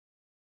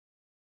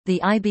The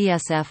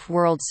IBSF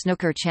World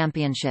Snooker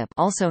Championship,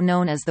 also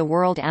known as the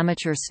World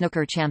Amateur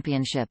Snooker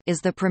Championship, is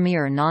the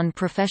premier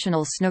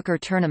non-professional snooker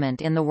tournament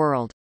in the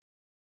world.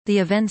 The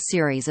event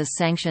series is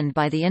sanctioned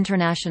by the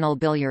International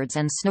Billiards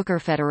and Snooker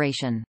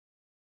Federation.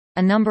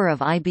 A number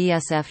of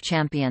IBSF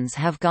champions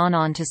have gone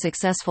on to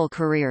successful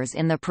careers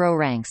in the pro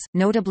ranks,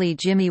 notably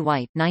Jimmy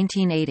White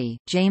 (1980),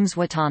 James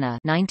Watana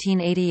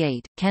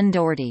 (1988), Ken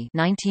Doherty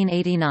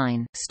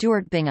 (1989),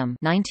 Stuart Bingham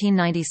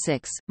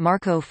 (1996),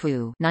 Marco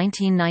Fu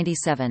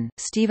 (1997),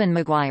 Stephen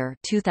Maguire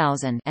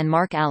 (2000), and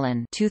Mark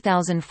Allen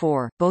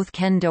 (2004). Both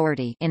Ken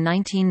Doherty in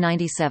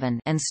 1997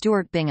 and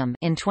Stuart Bingham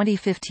in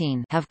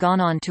 2015 have gone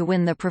on to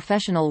win the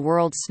Professional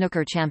World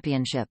Snooker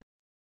Championship.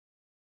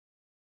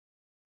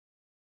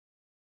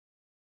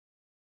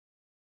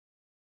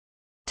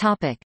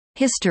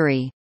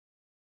 History.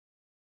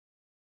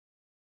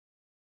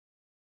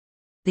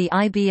 The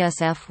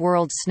IBSF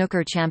World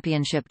Snooker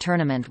Championship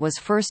tournament was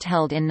first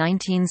held in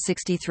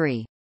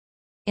 1963.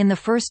 In the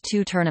first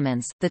two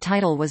tournaments, the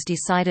title was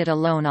decided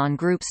alone on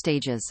group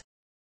stages.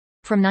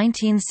 From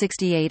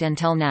 1968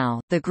 until now,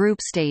 the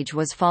group stage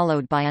was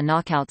followed by a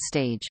knockout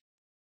stage.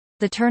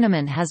 The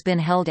tournament has been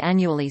held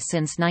annually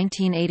since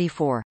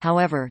 1984,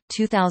 however,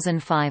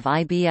 2005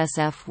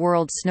 IBSF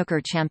World Snooker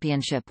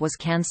Championship was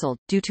cancelled,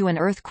 due to an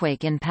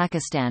earthquake in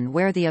Pakistan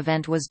where the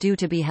event was due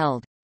to be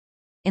held.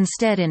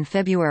 Instead, in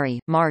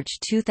February-March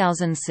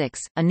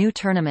 2006, a new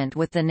tournament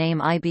with the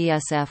name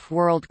IBSF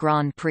World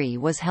Grand Prix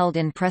was held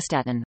in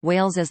Prestatyn,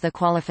 Wales as the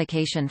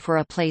qualification for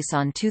a place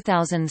on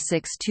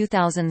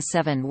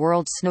 2006-2007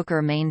 World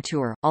Snooker Main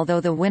Tour, although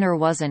the winner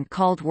wasn't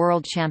called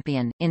World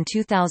Champion. In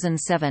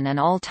 2007, an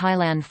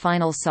All-Thailand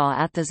final saw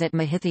Athazit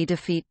Mahithi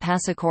defeat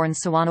Pasakorn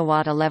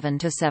Sawanawat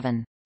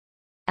 11-7.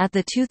 At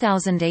the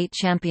 2008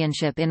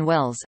 Championship in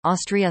Wales,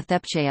 Austria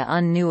Thepchaya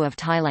Un Nu of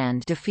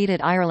Thailand defeated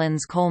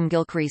Ireland's Colm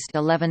Gilchrist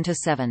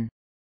 11-7.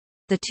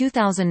 The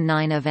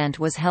 2009 event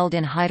was held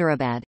in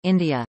Hyderabad,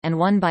 India, and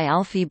won by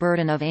Alfie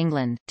Burden of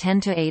England,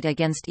 10-8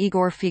 against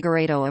Igor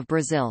Figueiredo of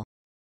Brazil.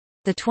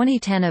 The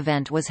 2010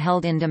 event was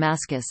held in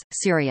Damascus,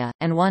 Syria,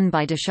 and won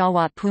by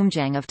Deshawat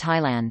Phumjang of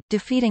Thailand,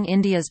 defeating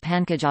India's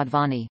Pankaj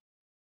Advani.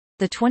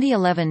 The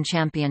 2011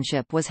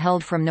 championship was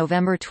held from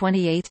November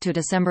 28 to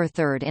December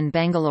 3 in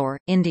Bangalore,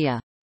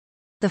 India.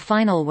 The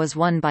final was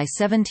won by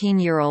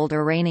 17-year-old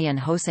Iranian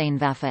Hossein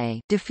Vafaei,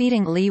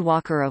 defeating Lee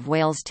Walker of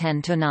Wales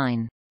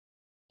 10-9.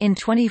 In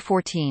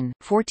 2014,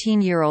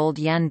 14-year-old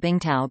Yan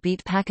Bingtao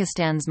beat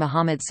Pakistan's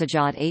Mohammad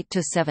Sajjad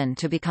 8-7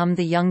 to become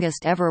the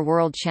youngest ever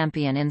world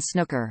champion in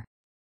snooker.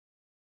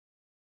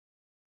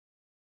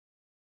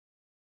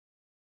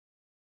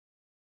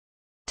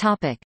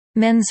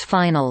 Men's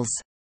finals.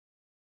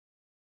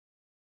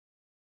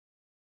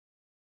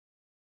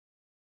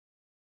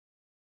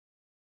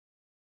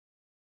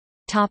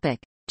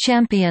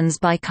 Champions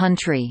by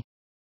country.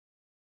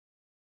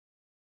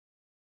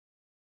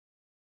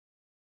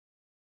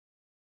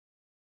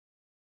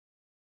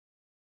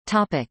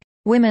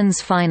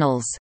 Women's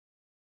finals.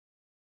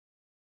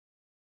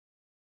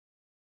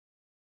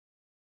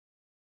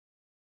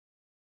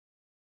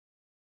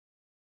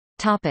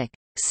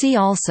 See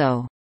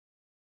also: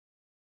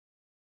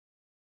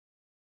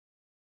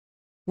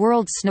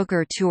 World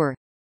Snooker Tour.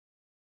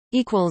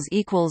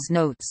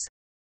 Notes